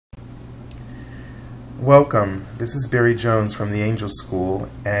Welcome. This is Barry Jones from the Angel School,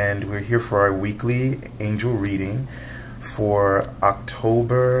 and we're here for our weekly angel reading for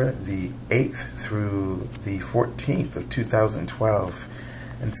October the 8th through the 14th of 2012.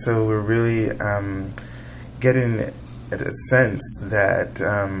 And so we're really getting a sense that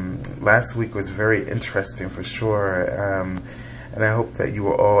last week was very interesting for sure, and I hope that you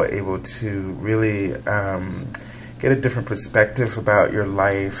were all able to really get a different perspective about your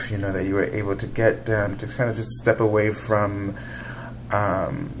life, that you were able to get to kind of just step away from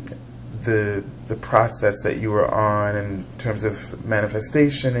the process that you were on in terms of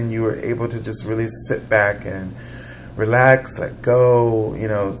manifestation, and you were able to just really sit back and relax, let go,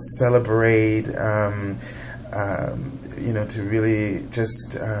 celebrate, to really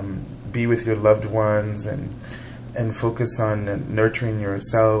just be with your loved ones and focus on nurturing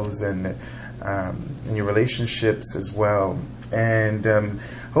yourselves and your relationships as well. And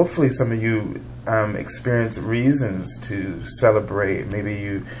hopefully some of you experience reasons to celebrate. Maybe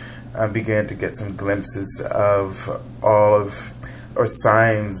you began to get some glimpses of or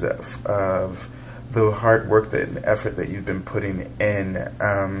signs of the hard work and effort that you've been putting in,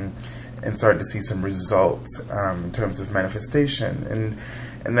 and starting to see some results in terms of manifestation. And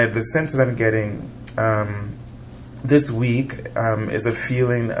the sense that I'm getting this week is a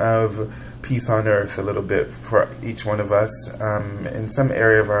feeling of peace on earth a little bit for each one of us in some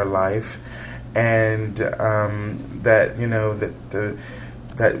area of our life, and that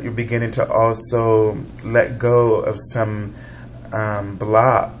that you're beginning to also let go of some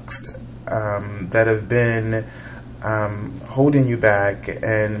blocks that have been holding you back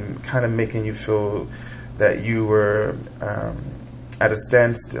and kind of making you feel that you were at a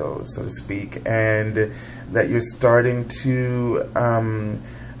standstill, so to speak, and that you're starting to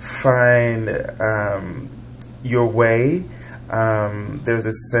find your way. There's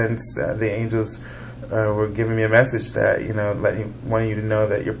a sense the angels were giving me a message that wanting you to know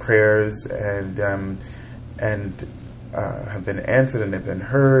that your prayers and have been answered and have been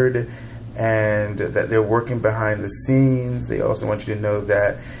heard, and that they're working behind the scenes. They also want you to know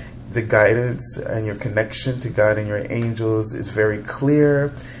that the guidance and your connection to God and your angels is very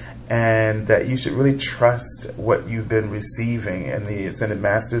clear, and that you should really trust what you've been receiving, and the Ascended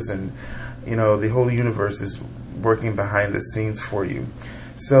Masters and the whole universe is working behind the scenes for you.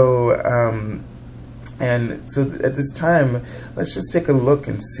 So so at this time, let's just take a look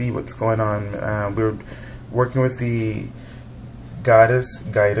and see what's going on. We're working with the Goddess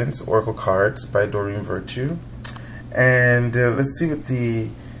Guidance Oracle cards by Doreen Virtue, and let's see what the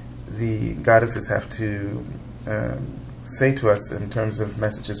goddesses have to say to us in terms of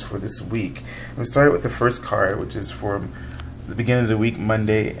messages for this week. And we started with the first card, which is for the beginning of the week,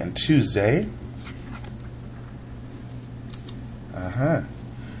 Monday and Tuesday.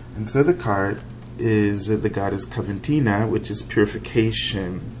 And so the card is the goddess Coventina, which is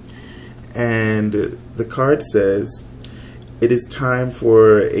purification. And the card says, "It is time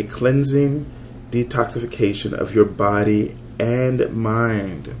for a cleansing, detoxification of your body and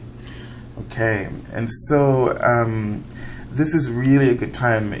mind." Okay, and so this is really a good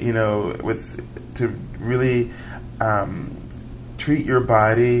time, to really treat your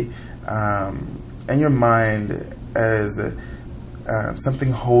body and your mind as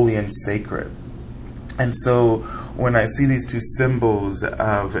something holy and sacred. And so when I see these two symbols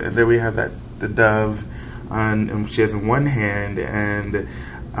of, and there we have the dove, and she has in one hand, and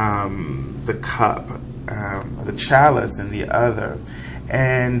the cup, the chalice in the other.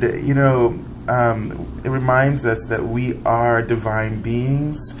 And, it reminds us that we are divine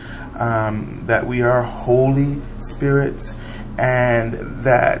beings, that we are holy spirits, and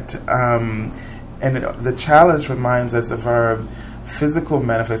that, and the chalice reminds us of our physical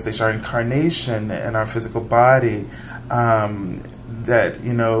manifestation, our incarnation and our physical body, that,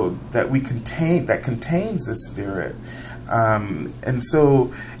 that we contain, that contains the spirit. And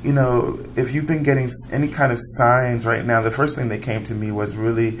so, if you've been getting any kind of signs right now, the first thing that came to me was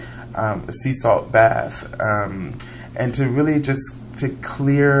really a sea salt bath, and to really just to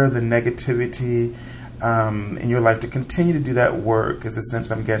clear the negativity in your life, to continue to do that work is a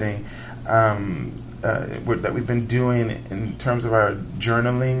sense I'm getting that we've been doing in terms of our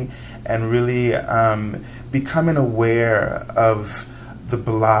journaling, and really becoming aware of the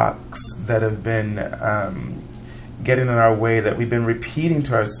blocks that have been getting in our way, that we've been repeating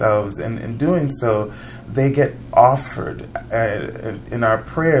to ourselves, and in doing so, they get offered in our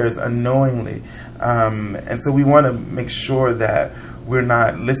prayers unknowingly. And so we want to make sure that we're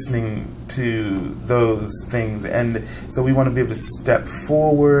not listening to those things. And so we want to be able to step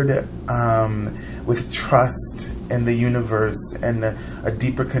forward with trust in the universe and a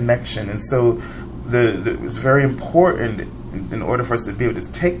deeper connection. And so it's very important in order for us to be able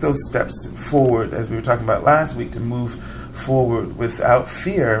to take those steps forward, as we were talking about last week, to move forward without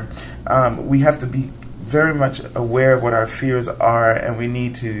fear. We have to be very much aware of what our fears are, and we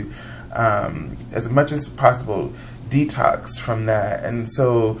need to, as much as possible, detox from that. And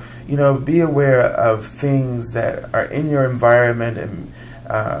so, be aware of things that are in your environment, and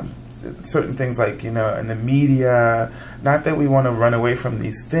certain things like, in the media. Not that we want to run away from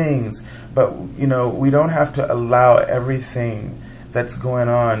these things, but, we don't have to allow everything that's going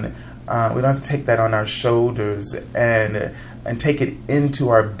on. We don't have to take that on our shoulders and take it into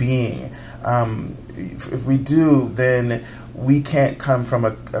our being. If we do, then we can't come from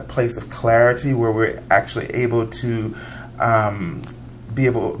a place of clarity where we're actually able to be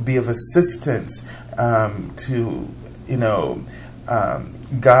of assistance to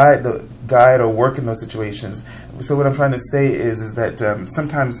guide or work in those situations. So what I'm trying to say is that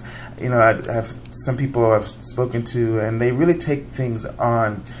sometimes I have some people I've spoken to, and they really take things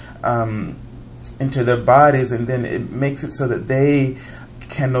on into their bodies, and then it makes it so that they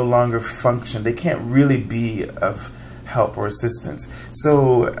can no longer function. They can't really be of help or assistance.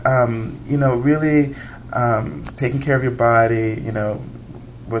 So really taking care of your body,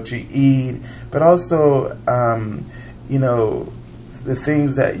 what you eat, but also the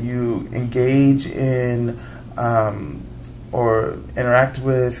things that you engage in or interact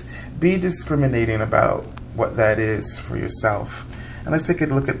with. Be discriminating about what that is for yourself. And let's take a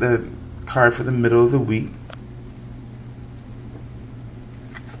look at the card for the middle of the week.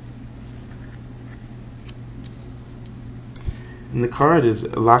 And the card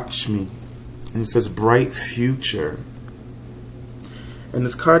is Lakshmi, and it says bright future. And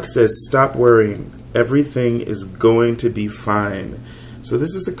this card says, stop worrying. Everything is going to be fine. So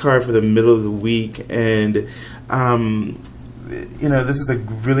this is a card for the middle of the week, and this is a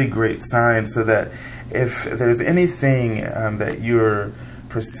really great sign, so that if there's anything that you're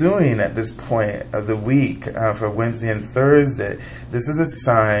pursuing at this point of the week for Wednesday and Thursday, this is a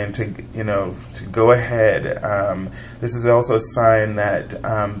sign to go ahead. This is also a sign that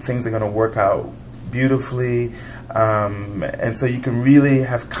things are going to work out beautifully, and so you can really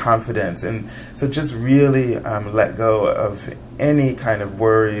have confidence. And so just really let go of any kind of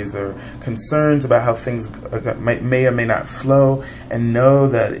worries or concerns about how things may or may not flow, and know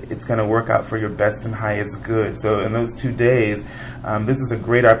that it's going to work out for your best and highest good. So in those 2 days, this is a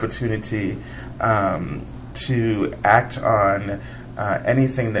great opportunity to act on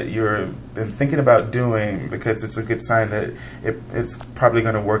anything that you've been thinking about doing, because it's a good sign that it's probably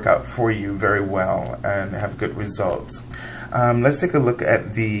going to work out for you very well and have good results. Let's take a look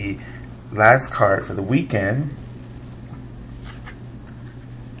at the last card for the weekend.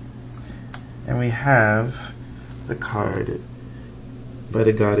 And we have the card by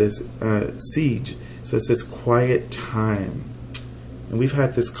the goddess Siege. So it says quiet time. And we've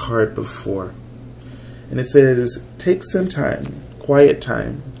had this card before. And it says, take some time, quiet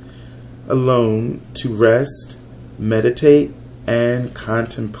time, alone to rest, meditate, and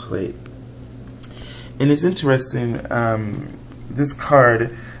contemplate. And it's interesting, this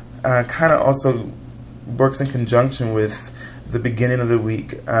card kind of also works in conjunction with the beginning of the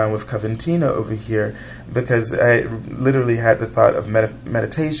week with Coventina over here, because I literally had the thought of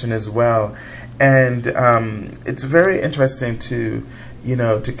meditation as well. And it's very interesting to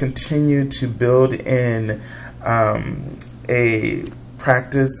to continue to build in a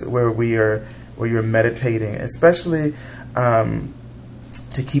practice where you're meditating, especially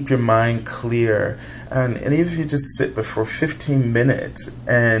to keep your mind clear. And even if you just sit for 15 minutes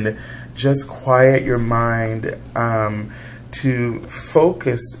and just quiet your mind, to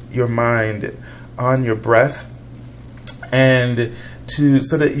focus your mind on your breath, and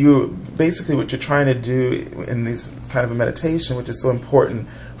so that you basically, what you're trying to do in this kind of a meditation, which is so important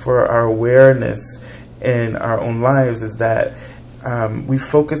for our awareness in our own lives, is that we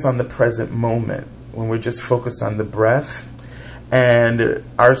focus on the present moment when we're just focused on the breath, and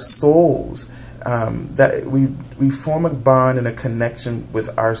our souls, that we form a bond and a connection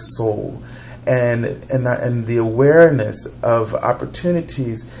with our soul, and the awareness of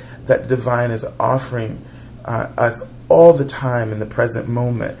opportunities that divine is offering us all the time in the present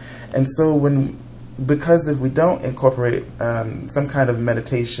moment. And so because if we don't incorporate some kind of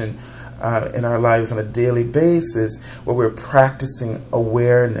meditation in our lives on a daily basis, where we're practicing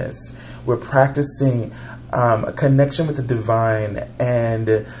awareness, we're practicing a connection with the divine,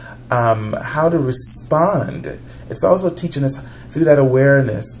 and how to respond. It's also teaching us through that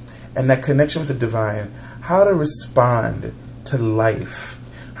awareness and that connection with the divine, how to respond to life,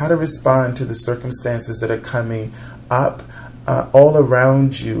 how to respond to the circumstances that are coming up, all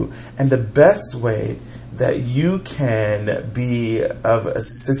around you. And the best way that you can be of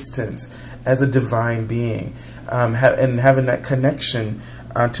assistance as a divine being, and having that connection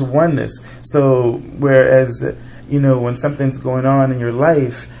to oneness. So whereas, when something's going on in your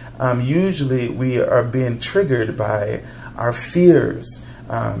life, usually we are being triggered by our fears,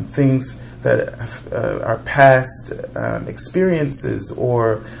 things that our past experiences,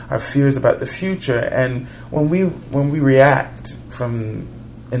 or our fears about the future. And when we react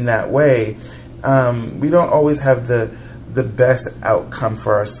in that way, we don't always have the best outcome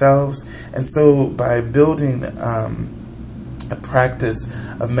for ourselves. And so by building a practice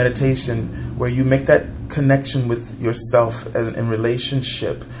of meditation where you make that connection with yourself in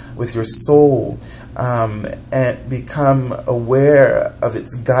relationship with your soul, and become aware of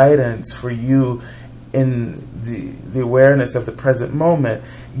its guidance for you in the awareness of the present moment,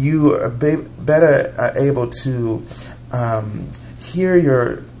 you are better able to hear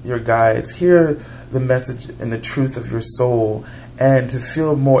your guides, hear the message and the truth of your soul, and to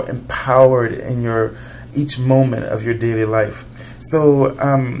feel more empowered in each moment of your daily life. So,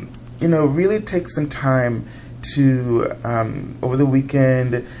 really take some time to, over the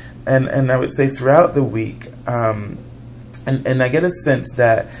weekend, and I would say throughout the week, and I get a sense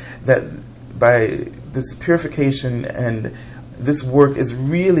that by this purification and this work is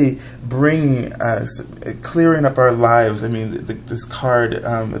really bringing us, clearing up our lives. I mean, this card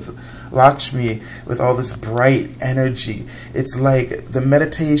with Lakshmi, with all this bright energy, it's like the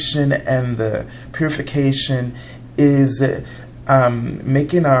meditation and the purification is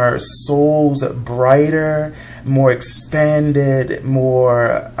making our souls brighter, more expanded,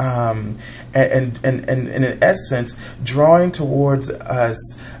 more, and in essence, drawing towards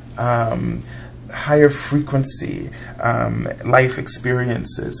us higher frequency life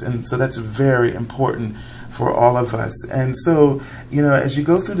experiences. And so that's very important for all of us. And so, as you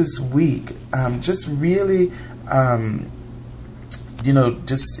go through this week, just really,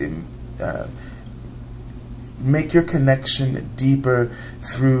 make your connection deeper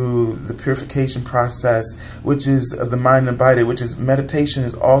through the purification process, which is of the mind and body, which is meditation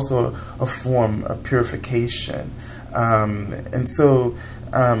is also a form of purification. And so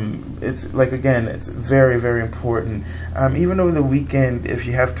it's like, again, it's very, very important. Even over the weekend, if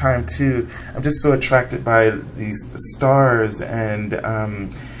you have time too, I'm just so attracted by these stars and,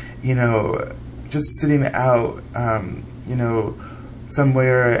 just sitting out,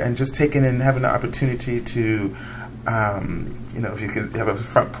 somewhere and just taking in, having the opportunity to, if you can have a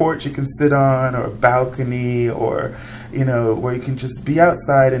front porch you can sit on, or a balcony, or, where you can just be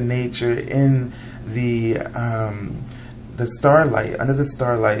outside in nature in the starlight, under the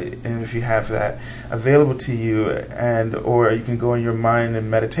starlight, and if you have that available to you, or you can go in your mind in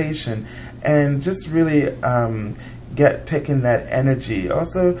meditation and just really taking that energy.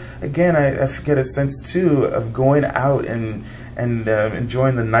 Also, again, I get a sense too of going out and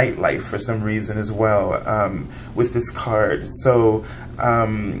enjoying the nightlife for some reason as well, with this card. So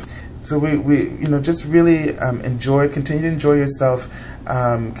we just really continue to enjoy yourself,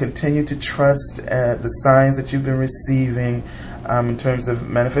 continue to trust the signs that you've been receiving in terms of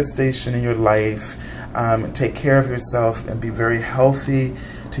manifestation in your life. Take care of yourself and be very healthy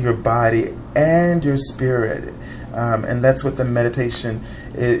to your body and your spirit. And that's what the meditation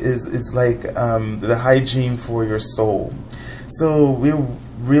is like, the hygiene for your soul. So we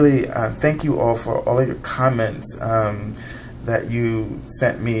really thank you all for all of your comments that you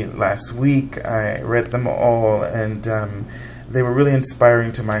sent me last week. I read them all, and they were really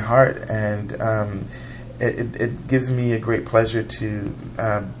inspiring to my heart, and it gives me a great pleasure to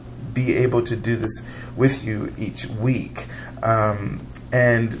be able to do this with you each week.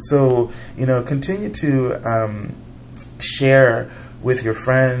 And so, continue to share with your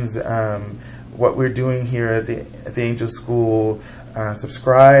friends what we're doing here at the Angel School.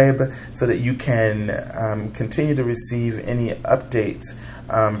 Subscribe so that you can continue to receive any updates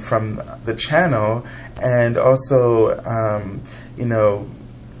from the channel, and also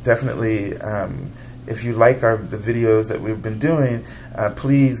definitely if you like the videos that we've been doing,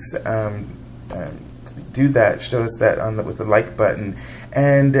 please do that. Show us that with the like button.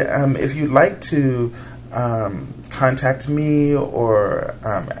 And if you'd like to contact me, or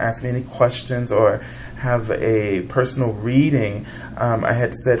ask me any questions, or have a personal reading, I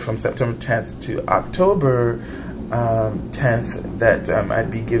had said from September 10th to October 10th that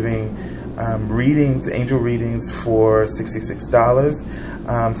I'd be giving readings, angel readings, for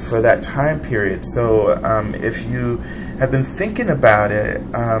 $66 for that time period. So if you have been thinking about it,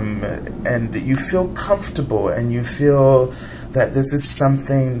 and you feel comfortable, and you feel that this is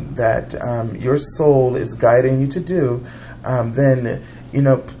something that your soul is guiding you to do, then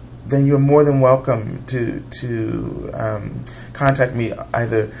then you're more than welcome to contact me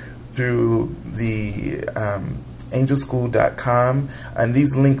either through the angelschool.com, and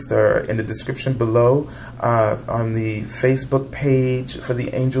these links are in the description below, on the Facebook page for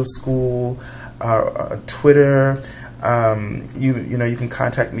the Angel School, Twitter. You can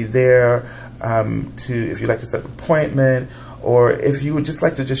contact me there if you'd like to set an appointment, or if you would just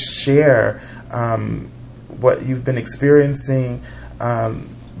like to just share what you've been experiencing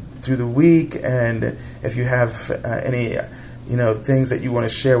through the week, and if you have any things that you want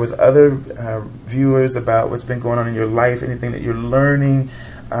to share with other viewers about what's been going on in your life, anything that you're learning,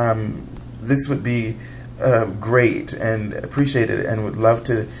 this would be great and appreciated, and would love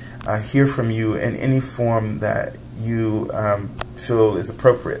to hear from you in any form that you feel is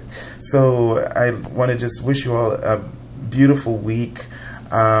appropriate. So I want to just wish you all a beautiful week,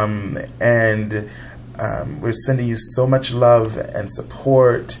 and we're sending you so much love and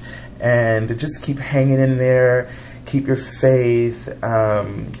support, and just keep hanging in there. Keep your faith,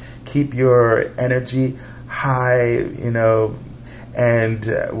 keep your energy high, and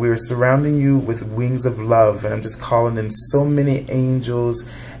we're surrounding you with wings of love, and I'm just calling in so many angels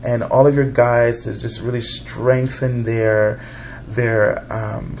and all of your guides to just really strengthen their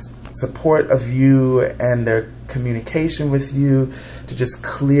support of you and their communication with you, to just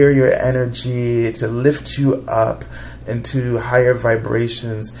clear your energy, to lift you up into higher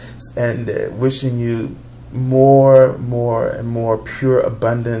vibrations, and wishing you more and more pure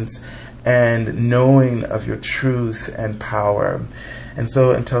abundance and knowing of your truth and power. And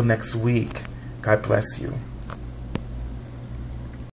so until next week, God bless you.